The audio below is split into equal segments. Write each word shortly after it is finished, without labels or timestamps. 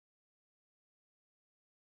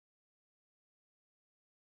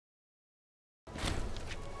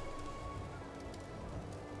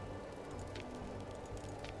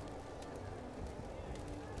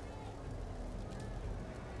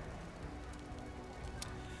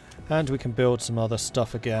And we can build some other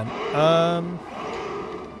stuff again.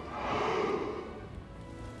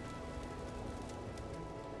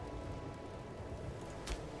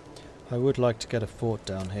 I would like to get a fort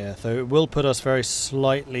down here, though it will put us very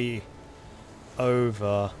slightly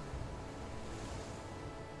over.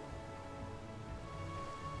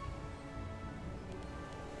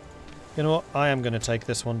 You know what? I am going to take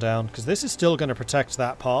this one down, because this is still going to protect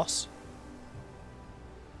that pass.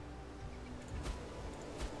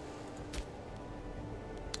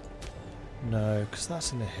 No, because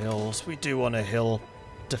that's in the hills. We do want a hill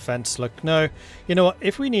defense. Look, no. You know what?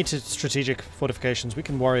 If we need to strategic fortifications, we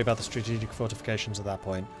can worry about the strategic fortifications at that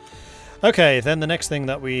point. Okay, then the next thing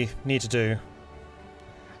that we need to do,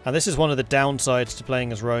 and this is one of the downsides to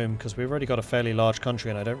playing as Rome, because we've already got a fairly large country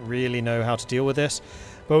and I don't really know how to deal with this,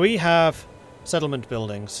 but we have settlement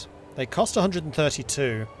buildings. They cost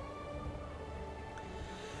 132.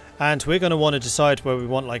 And we're going to want to decide where we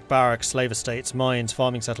want, like, barracks, slave estates, mines,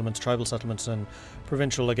 farming settlements, tribal settlements, and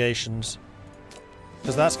provincial legations.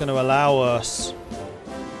 Because that's going to allow us,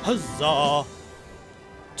 huzzah,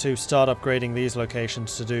 to start upgrading these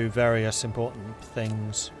locations to do various important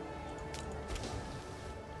things.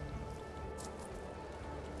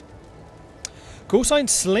 Call sign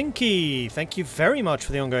Slinky, thank you very much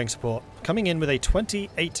for the ongoing support. Coming in with a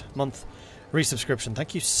 28-month resubscription.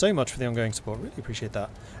 Thank you so much for the ongoing support. Really appreciate that.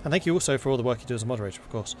 And thank you also for all the work you do as a moderator, of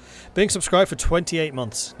course. Being subscribed for 28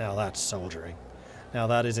 months. Now that's soldiering. Now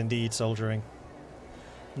that is indeed soldiering.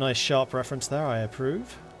 Nice sharp reference there. I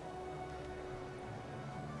approve.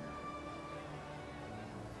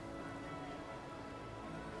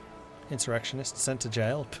 Insurrectionist sent to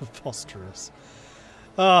jail. Preposterous.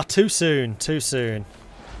 Ah, too soon. Too soon.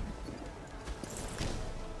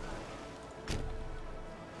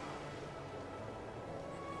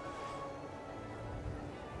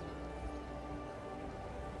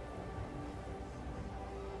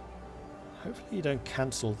 Hopefully you don't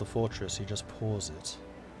cancel the fortress, you just pause it.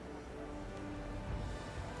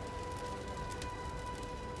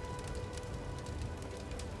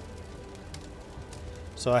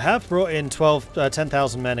 So I have brought in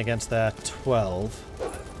 10,000 men against their 12.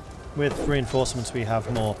 With reinforcements we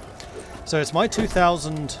have more. So it's my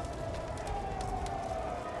 2,000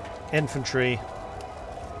 infantry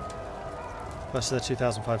versus their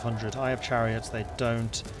 2,500. I have chariots, they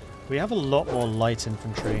don't. We have a lot more light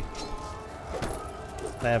infantry.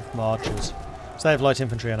 They have archers. So they have light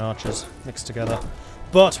infantry and archers mixed together.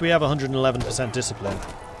 But we have 111% discipline.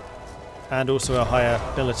 And also a higher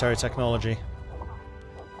military technology.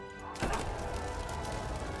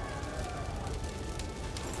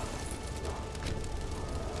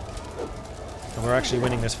 And we're actually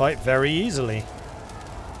winning this fight very easily.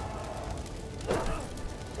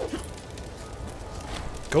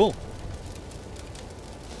 Cool.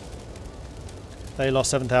 They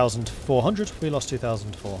lost 7,400, we lost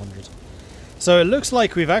 2,400. So it looks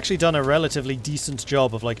like we've actually done a relatively decent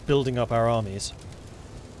job of, like, building up our armies.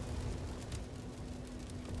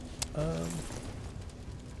 Yeah,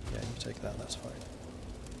 you take that, that's fine.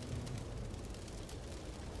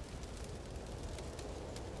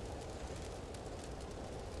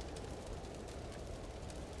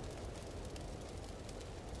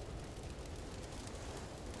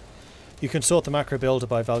 You can sort the macro builder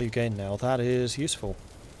by value gain now. That is useful.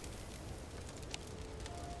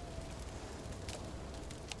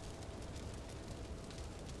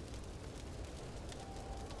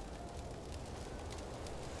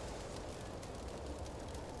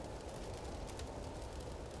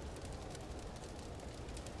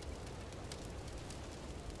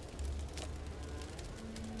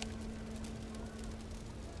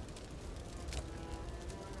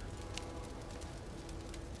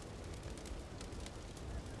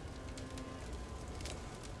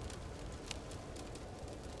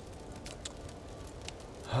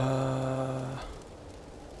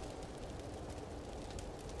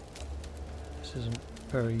 This isn't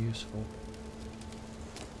very useful.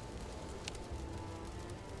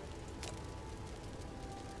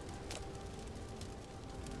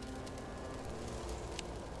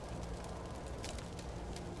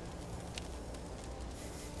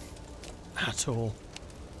 At all.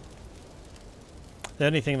 The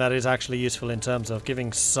only thing that is actually useful in terms of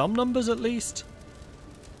giving some numbers at least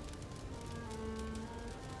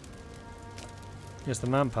is the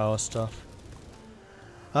manpower stuff.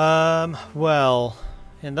 Well,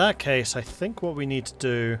 in that case, I think what we need to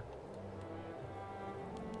do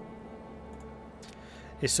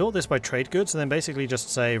is sort this by trade goods and then basically just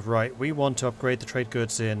say, right, we want to upgrade the trade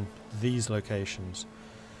goods in these locations.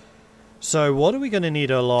 So what are we going to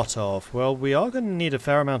need a lot of? Well, we are going to need a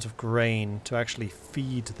fair amount of grain to actually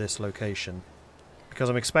feed this location. Because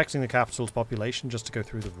I'm expecting the capital's population just to go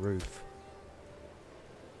through the roof.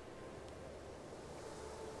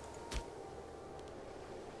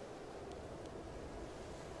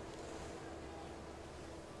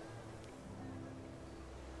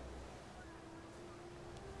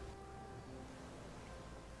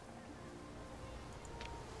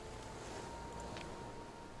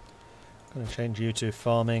 Going to change you to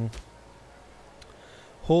farming.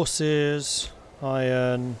 Horses,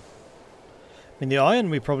 iron. I mean, the iron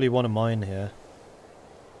we probably want to mine here.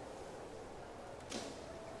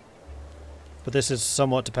 But this is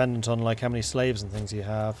somewhat dependent on like how many slaves and things you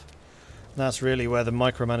have. And that's really where the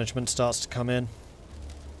micromanagement starts to come in.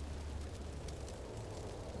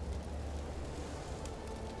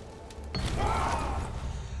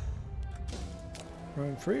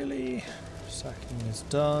 Roam freely. Sacking is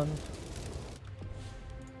done.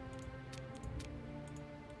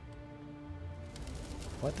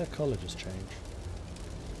 Why'd their colour just change?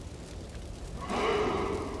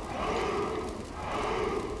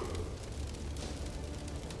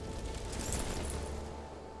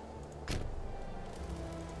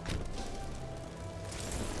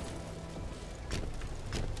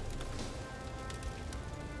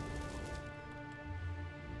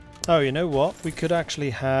 Oh, you know what? We could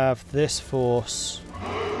actually have this force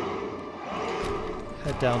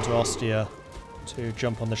head down to Ostia to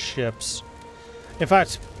jump on the ships. In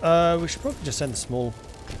fact, we should probably just send a small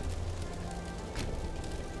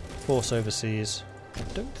force overseas. I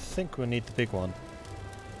don't think we'll need the big one.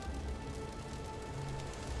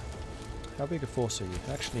 How big a force are you?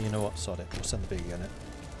 Actually, you know what? Sod it. We'll send the big unit.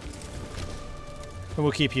 And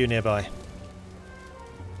we'll keep you nearby.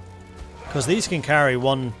 Because these can carry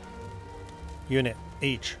one unit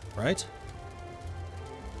each, right?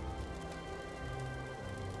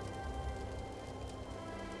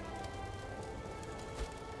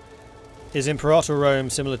 Is Imperator Rome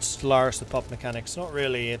similar to Stellaris with pop mechanics? Not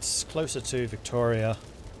really, it's closer to Victoria.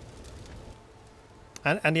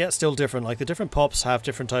 And yet still different, like the different pops have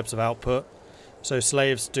different types of output. So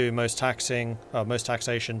slaves do most taxation,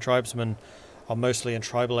 tribesmen are mostly in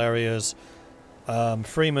tribal areas,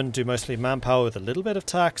 freemen do mostly manpower with a little bit of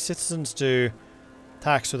tax, citizens do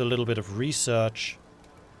tax with a little bit of research,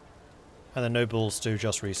 and the nobles do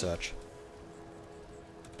just research.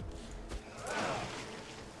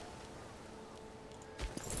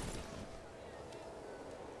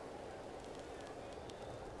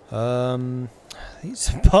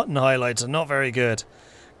 These button highlights are not very good.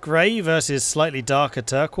 Grey versus slightly darker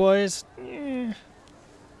turquoise? Eh.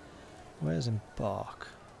 Where's Embark?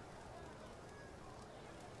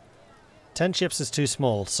 10 ships is too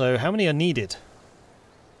small, so how many are needed?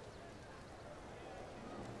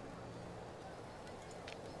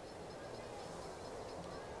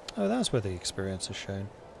 Oh, that's where the experience is shown.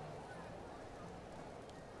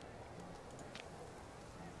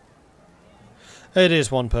 It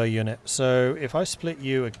is 1 per unit, so if I split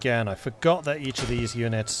you again, I forgot that each of these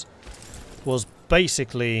units was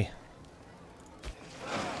basically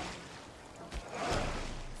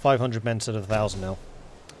 500 men instead of 1,000 now.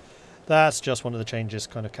 That's just one of the changes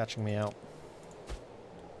kind of catching me out.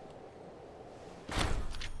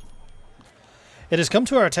 It has come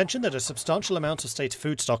to our attention that a substantial amount of state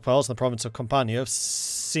food stockpiles in the province of Campania have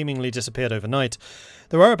seemingly disappeared overnight.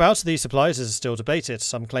 The whereabouts of these supplies is still debated.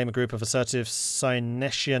 Some claim a group of assertive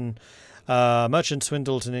Cynesian merchants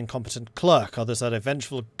swindled an incompetent clerk. Others that a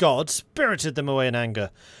vengeful god spirited them away in anger.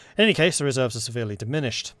 In any case, the reserves are severely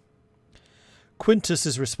diminished. Quintus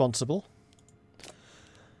is responsible.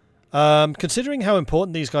 Considering how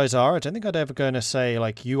important these guys are, I don't think I'd ever going to say,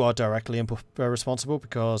 like, you are directly responsible,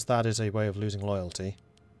 because that is a way of losing loyalty.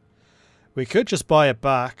 We could just buy it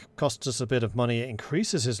back. Costs us a bit of money. It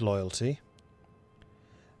increases his loyalty.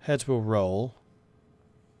 Heads will roll.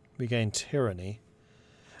 We gain tyranny.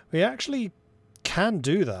 We actually can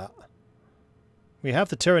do that. We have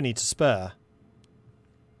the tyranny to spare.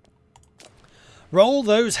 Roll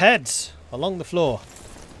those heads along the floor.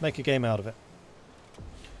 Make a game out of it.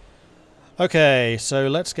 Okay, so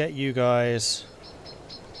let's get you guys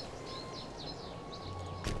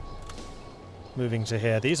moving to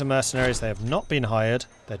here. These are mercenaries. They have not been hired.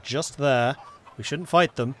 They're just there. We shouldn't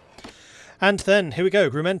fight them. And then, here we go.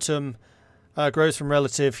 Grumentum grows from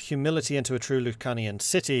relative humility into a true Lucanian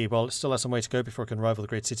city. While it still has some way to go before it can rival the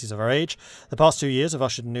great cities of our age, the past 2 years have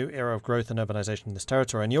ushered a new era of growth and urbanization in this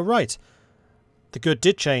territory. And you're right. The good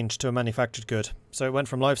did change to a manufactured good. So it went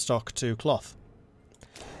from livestock to cloth.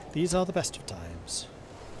 These are the best of times.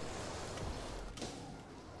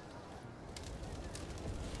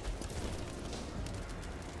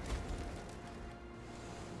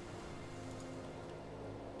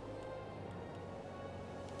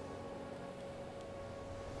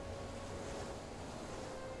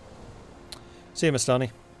 See you, Mastani.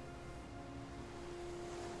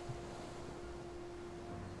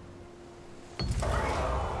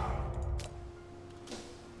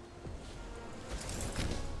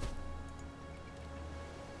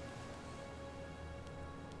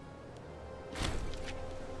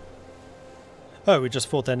 Oh, we just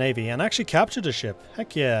fought their navy and actually captured a ship.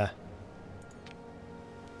 Heck yeah.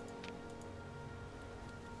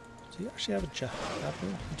 Do you actually have a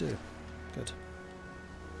admiral? You do. Good.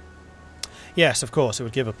 Yes, of course, it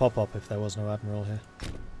would give a pop-up if there was no admiral here.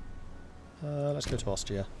 Let's go to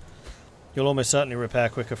Ostia. You'll almost certainly repair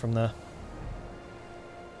quicker from there.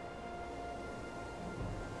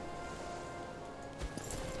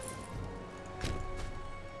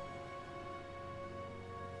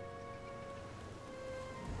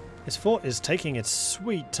 This fort is taking its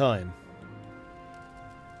sweet time.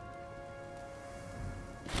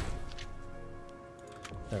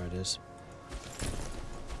 There it is.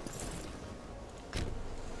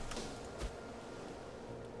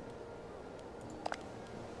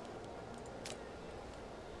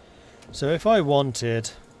 So if I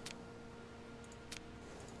wanted...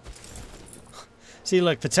 See,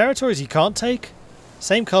 look, the territories you can't take,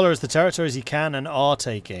 same colour as the territories you can and are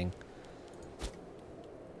taking.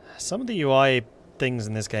 Some of the UI things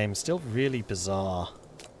in this game are still really bizarre.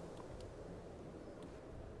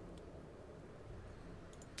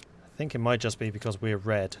 I think it might just be because we're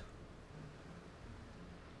red.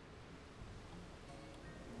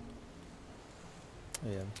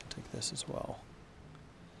 Oh yeah, take this as well.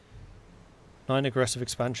 9 aggressive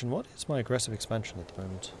expansion. What is my aggressive expansion at the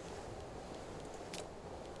moment?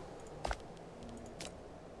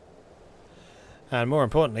 And more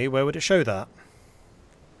importantly, where would it show that?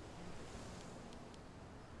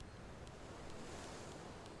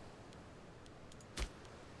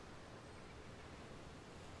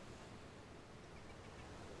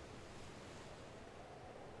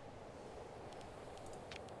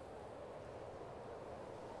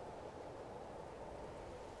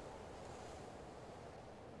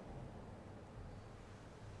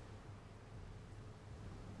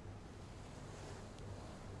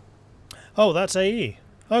 Oh, that's AE.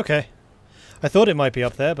 Okay. I thought it might be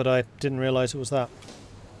up there, but I didn't realise it was that.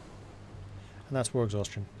 And that's war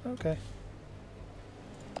exhaustion. Okay.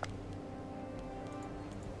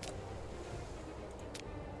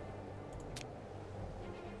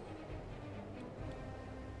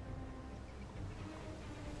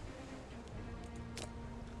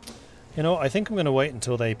 You know, I think I'm going to wait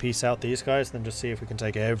until they peace out these guys, then just see if we can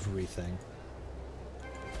take everything.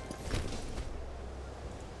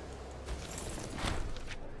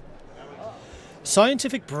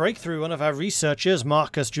 Scientific breakthrough. One of our researchers,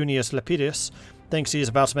 Marcus Junius Lepidus, thinks he is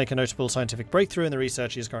about to make a notable scientific breakthrough in the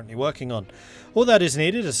research he is currently working on. All that is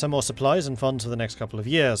needed is some more supplies and funds for the next couple of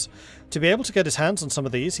years. To be able to get his hands on some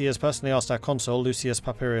of these, he has personally asked our consul, Lucius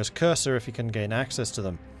Papirius Cursor, if he can gain access to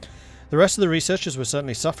them. The rest of the researchers would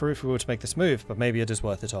certainly suffer if we were to make this move, but maybe it is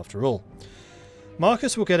worth it after all.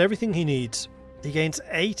 Marcus will get everything he needs. He gains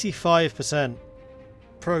 85%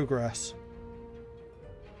 progress.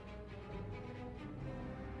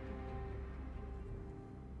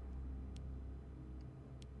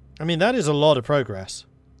 I mean, that is a lot of progress.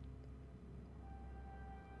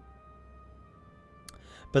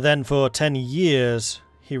 But then for 10 years,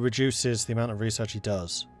 he reduces the amount of research he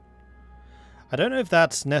does. I don't know if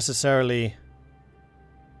that's necessarily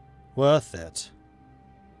worth it.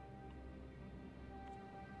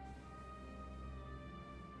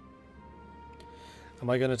 Am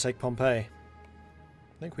I going to take Pompeii? I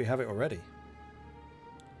think we have it already.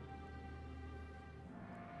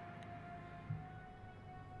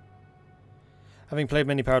 Having played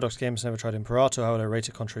many Paradox games, never tried Imperator, how would I rate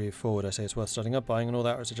it contrary forward? I say it's worth studying up, buying and all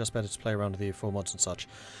that, or is it just better to play around with the 4 mods and such?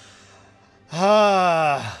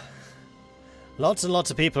 Lots and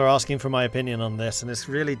lots of people are asking for my opinion on this, and it's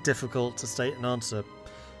really difficult to state an answer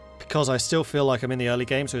because I still feel like I'm in the early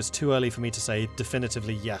game, so it's too early for me to say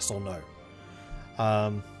definitively yes or no.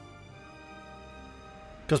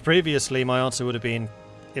 Because previously my answer would have been,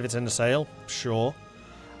 if it's in the sale, sure.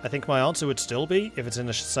 I think my answer would still be, if it's in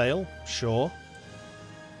the sale, sure.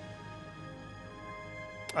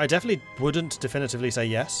 I definitely wouldn't definitively say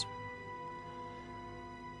yes.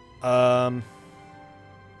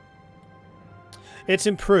 It's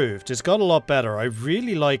improved. It's got a lot better. I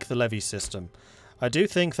really like the levy system. I do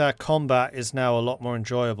think that combat is now a lot more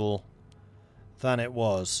enjoyable than it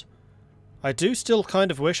was. I do still kind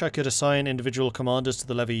of wish I could assign individual commanders to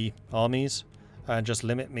the levy armies and just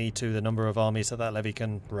limit me to the number of armies that that levy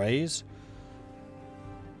can raise.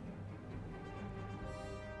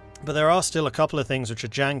 But there are still a couple of things which are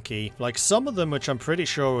janky, like some of them which I'm pretty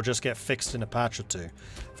sure will just get fixed in a patch or two.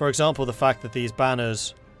 For example, the fact that these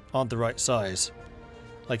banners aren't the right size.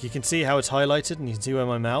 Like, you can see how it's highlighted and you can see where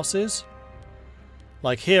my mouse is.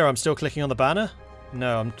 Like here, I'm still clicking on the banner.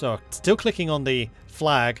 No, I'm still clicking on the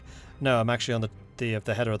flag. No, I'm actually on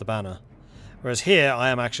the header of the banner. Whereas here, I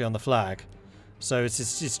am actually on the flag. So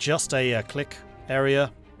it's just a click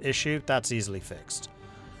area issue. That's easily fixed.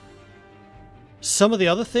 Some of the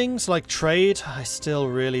other things, like trade, I still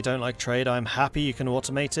really don't like trade. I'm happy you can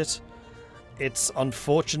automate it. It's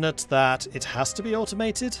unfortunate that it has to be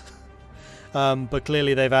automated. But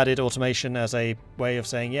clearly they've added automation as a way of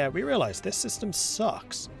saying, yeah, we realise this system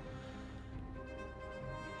sucks.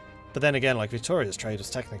 But then again, like Victoria's trade is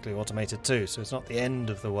technically automated too, so it's not the end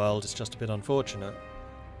of the world, it's just a bit unfortunate.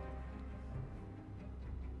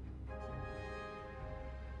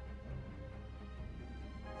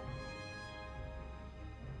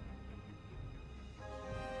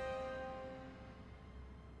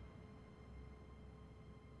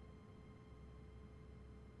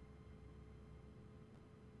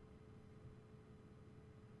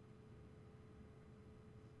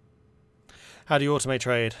 How do you automate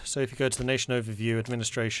trade? So if you go to the nation overview,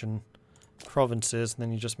 administration, provinces, and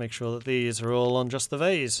then you just make sure that these are all on just the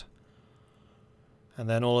vase. And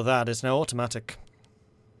then all of that is now automatic.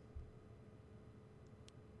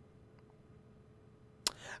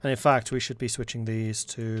 And in fact, we should be switching these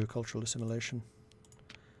to cultural assimilation.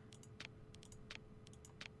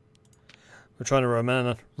 We're trying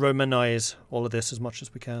to Romanize all of this as much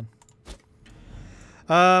as we can.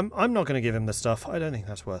 I'm not going to give him the stuff. I don't think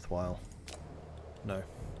that's worthwhile. No.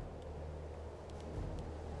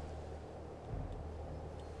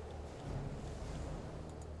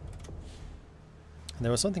 And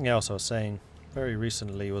there was something else I was saying very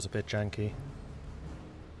recently was a bit janky.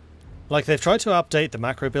 Like, they've tried to update the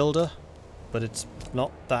macro builder, but it's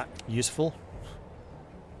not that useful.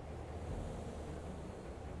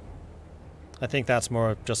 I think that's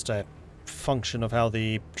more just a function of how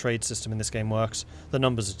the trade system in this game works. The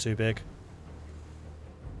numbers are too big.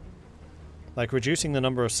 Like, reducing the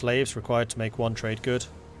number of slaves required to make one trade good,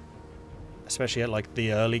 especially at like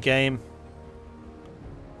the early game,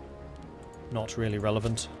 not really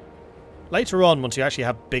relevant. Later on, once you actually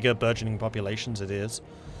have bigger burgeoning populations, it is.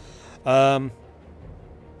 And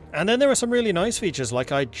then there are some really nice features,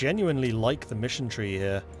 like I genuinely like the mission tree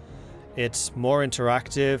here. It's more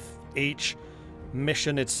interactive. Each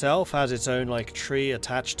mission itself has its own like tree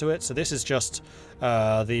attached to it. So this is just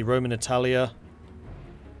the Roman Italia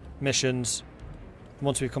missions.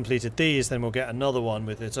 Once we've completed these, then we'll get another one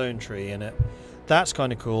with its own tree in it. That's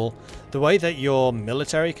kind of cool. The way that your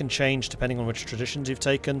military can change depending on which traditions you've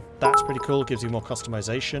taken, that's pretty cool. Gives you more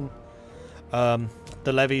customization.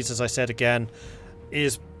 The levies, as I said again,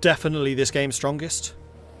 is definitely this game's strongest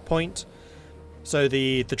point. So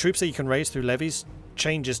the troops that you can raise through levies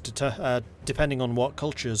changes depending on what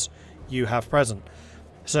cultures you have present.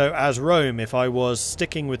 So as Rome, if I was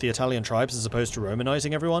sticking with the Italian tribes as opposed to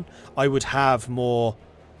Romanizing everyone, I would have more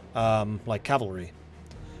like cavalry.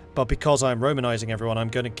 But because I'm Romanizing everyone, I'm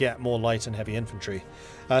going to get more light and heavy infantry.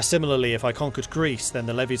 Similarly, if I conquered Greece, then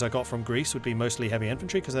the levies I got from Greece would be mostly heavy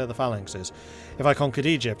infantry because they're the phalanxes. If I conquered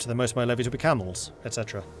Egypt, then most of my levies would be camels,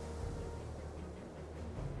 etc.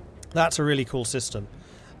 That's a really cool system,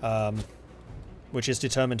 which is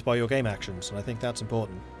determined by your game actions, and I think that's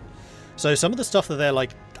important. So some of the stuff that they're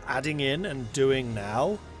like adding in and doing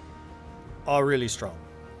now are really strong.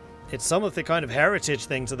 It's some of the kind of heritage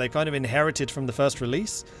things that they kind of inherited from the first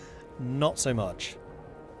release, not so much.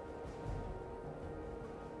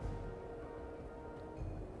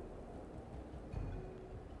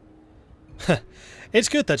 It's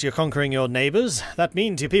good that you're conquering your neighbours. That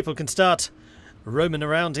means you people can start roaming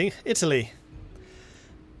around Italy.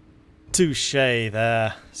 Touche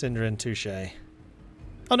there, Sindrin, touche.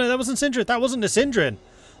 Oh no, that wasn't Sindrin. That wasn't a Sindrin.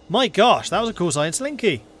 My gosh, that was a Call Sign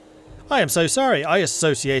Slinky. I am so sorry. I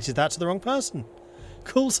associated that to the wrong person.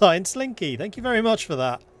 Call Sign Slinky. Thank you very much for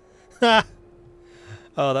that.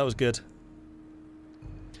 Oh, that was good.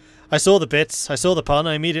 I saw the bits. I saw the pun.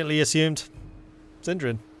 I immediately assumed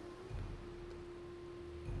Sindrin.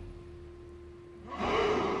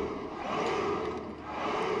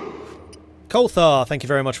 Kolthar, thank you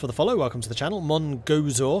very much for the follow. Welcome to the channel.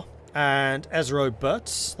 Mongozor and Ezra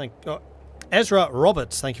Roberts, Ezra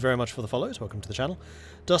Roberts, thank you very much for the follows. Welcome to the channel.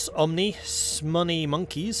 Dus Omni, Smunny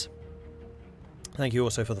Monkeys, thank you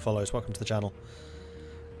also for the follows. Welcome to the channel.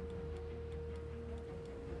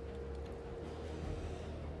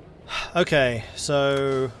 Okay,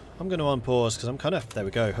 so I'm going to unpause because I'm kind of, there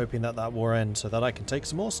we go, hoping that that war ends so that I can take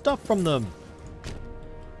some more stuff from them.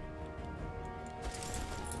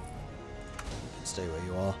 Stay where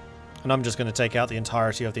you are. And I'm just going to take out the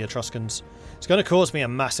entirety of the Etruscans. It's going to cause me a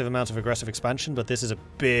massive amount of aggressive expansion, but this is a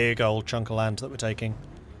big old chunk of land that we're taking.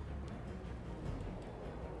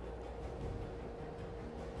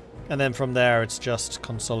 And then from there it's just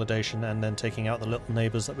consolidation and then taking out the little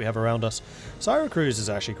neighbours that we have around us. Syracuse has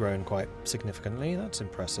actually grown quite significantly. That's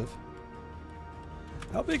impressive.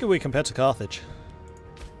 How big are we compared to Carthage?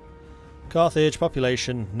 Carthage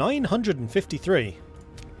population 953.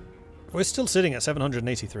 We're still sitting at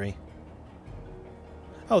 783.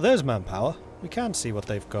 Oh, there's manpower. We can see what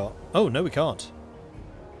they've got. Oh, no we can't.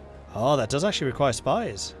 Oh, that does actually require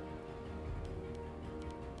spies.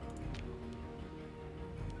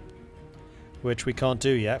 Which we can't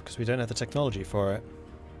do yet because we don't have the technology for it.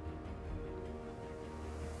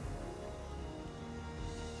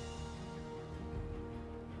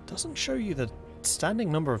 Doesn't show you the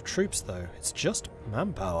standing number of troops though, it's just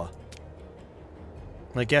manpower.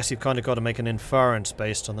 And I guess you've kind of got to make an inference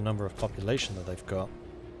based on the number of population that they've got.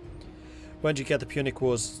 When do you get the Punic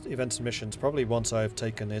Wars events and missions? Probably once I've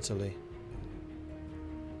taken Italy.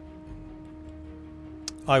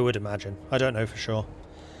 I would imagine. I don't know for sure.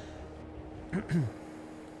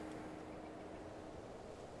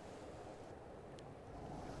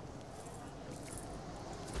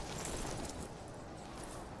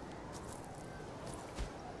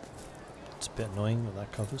 It's a bit annoying what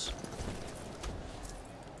that covers.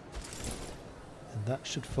 And that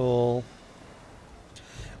should fall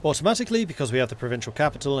automatically because we have the provincial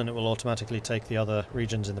capital and it will automatically take the other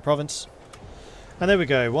regions in the province. And there we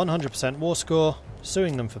go, 100% war score,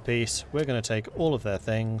 suing them for peace. We're going to take all of their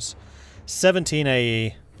things. 17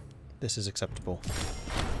 AE. This is acceptable.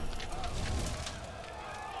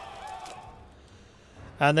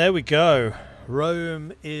 And there we go.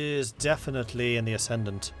 Rome is definitely in the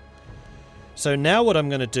ascendant. So now what I'm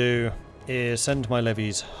going to do is send my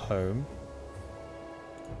levies home.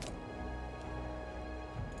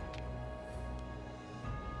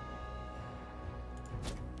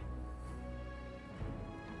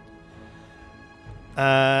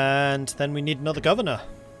 And then we need another governor.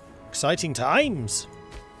 Exciting times!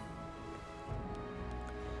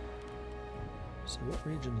 So what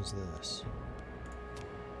region is this?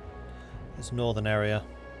 This northern area.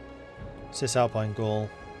 Cisalpine Gaul.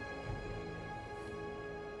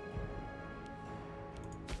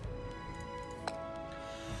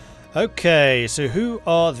 Okay, so who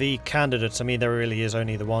are the candidates? I mean, there really is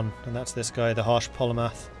only the one, and that's this guy, the harsh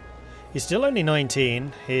polymath. He's still only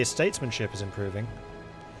 19. His statesmanship is improving.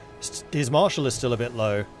 His marshal is still a bit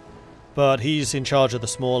low. But he's in charge of the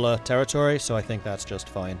smaller territory, so I think that's just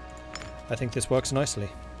fine. I think this works nicely.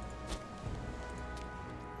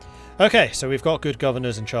 Okay, so we've got good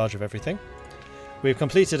governors in charge of everything. We've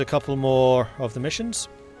completed a couple more of the missions.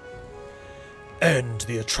 End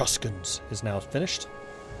the Etruscans is now finished.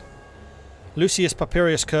 Lucius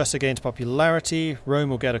Papirius Cursor gains popularity. Rome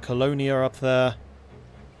will get a Colonia up there.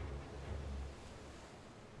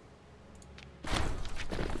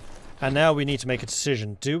 And now we need to make a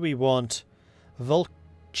decision. Do we want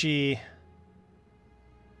Volci,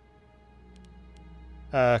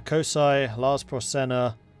 Kosai, Lars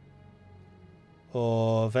Porcena,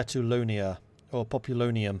 or Vetulonia, or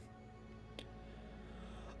Populonium?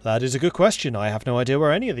 That is a good question. I have no idea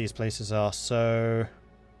where any of these places are. So,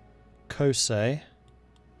 Kosai,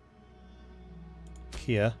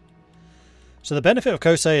 here. So the benefit of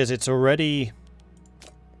Kosai is it's already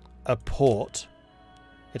a port.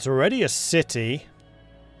 It's already a city,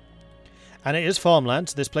 and it is farmland,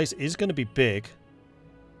 so this place is going to be big.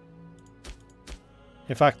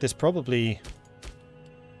 In fact, this probably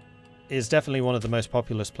is definitely one of the most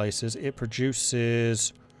populous places. It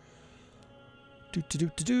produces...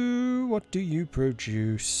 What do you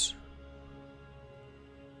produce?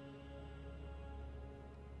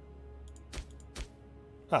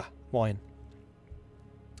 Ah, wine.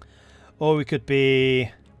 Or we could be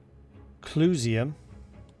Clusium.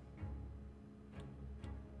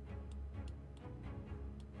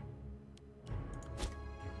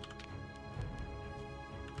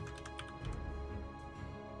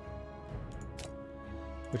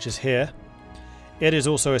 Which is here. It is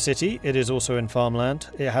also a city. It is also in farmland.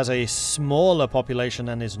 It has a smaller population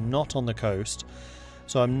and is not on the coast.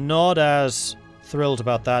 So I'm not as thrilled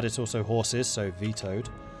about that. It's also horses, so vetoed.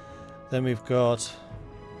 Then we've got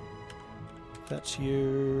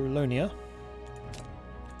Vetulonia,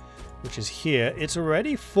 which is here. It's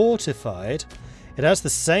already fortified. It has the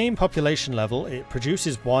same population level. It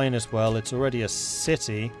produces wine as well. It's already a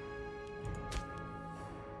city.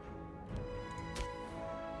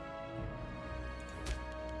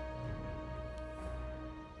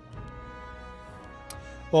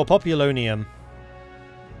 Or Populonium.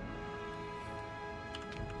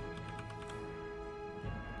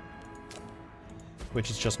 which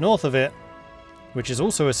is just north of it, which is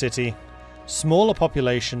also a city. Smaller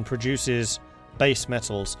population produces base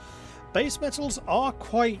metals. Base metals are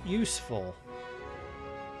quite useful.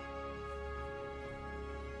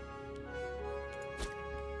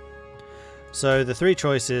 So the three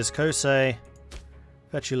choices: Kosei,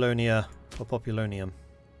 Vetulonia, or Populonium.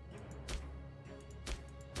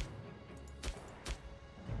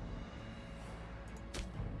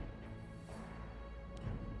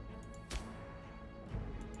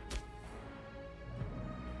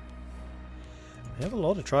 We have a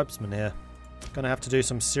lot of tribesmen here. Gonna have to do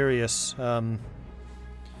some serious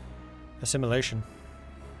assimilation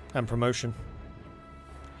and promotion.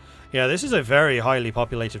 Yeah, this is a very highly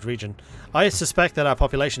populated region. I suspect that our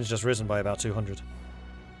population has just risen by about 200.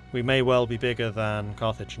 We may well be bigger than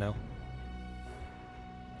Carthage now.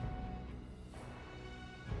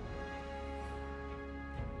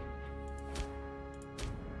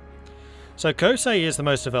 So Kosei is the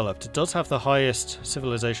most developed. It does have the highest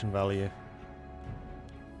civilization value.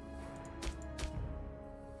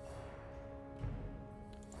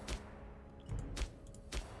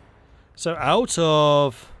 So out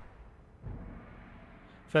of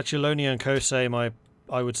Vetulonia and Kosei,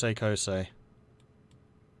 I would say Kosei.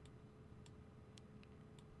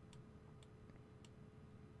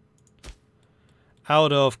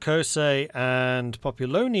 Out of Kosei and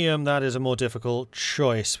Populonium, that is a more difficult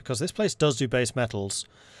choice, because this place does do base metals,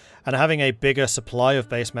 and having a bigger supply of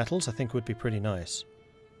base metals I think would be pretty nice.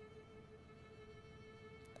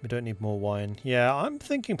 We don't need more wine. Yeah, I'm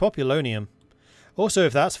thinking Populonium. Also,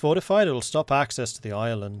 if that's fortified, it'll stop access to the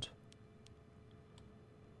island.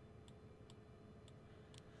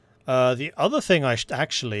 The other thing I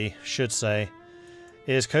actually should say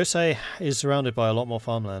is Kosei is surrounded by a lot more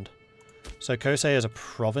farmland. So Kosei as a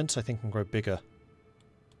province, I think, can grow bigger.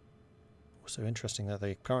 Also interesting that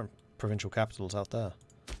the current provincial capital's out there.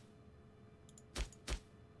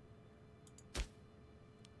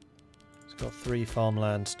 It's got 3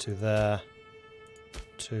 farmlands to there.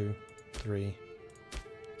 2, 3,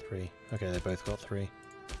 3. Okay, they both got 3.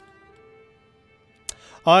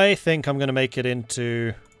 I think I'm going to make it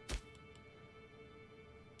into...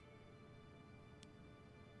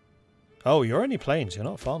 Oh, you're only plains, you're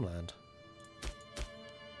not farmland.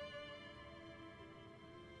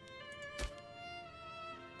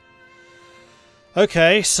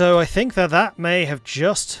 Okay, so I think that may have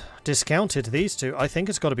just discounted these two. I think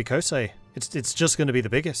it's got to be Kosei. It's just going to be the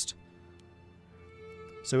biggest.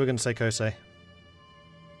 So we're going to say Kosei.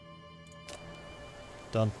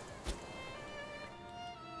 Done.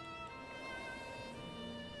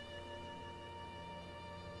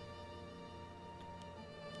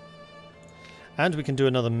 And we can do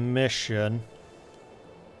another mission.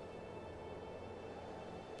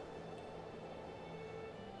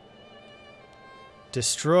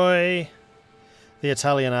 Destroy the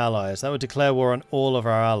Italian allies. That would declare war on all of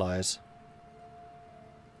our allies.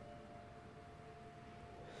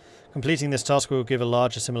 Completing this task will give a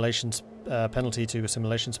large assimilation penalty to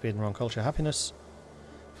assimilation speed and wrong culture happiness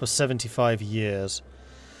for 75 years.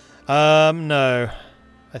 No.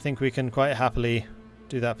 I think we can quite happily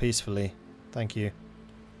do that peacefully. Thank you.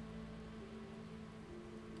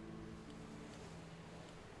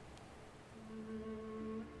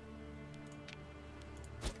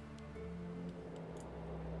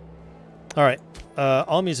 Alright,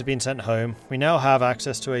 armies have been sent home. We now have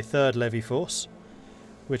access to a 3rd levy force,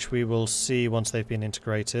 which we will see once they've been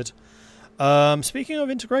integrated. Speaking of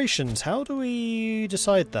integrations, how do we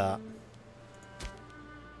decide that?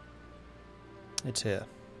 It's here.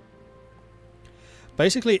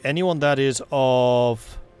 Basically, anyone that is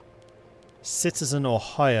of citizen or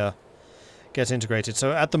higher gets integrated.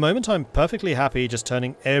 So at the moment, I'm perfectly happy just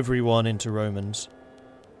turning everyone into Romans.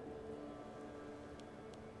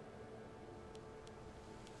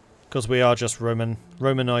 Because we are just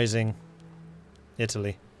Romanizing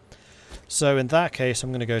Italy. So in that case,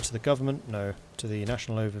 I'm going to go to the government, no, to the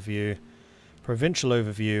national overview, provincial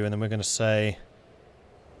overview, and then we're going to say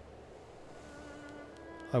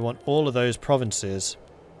I want all of those provinces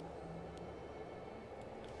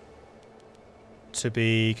to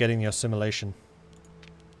be getting the assimilation.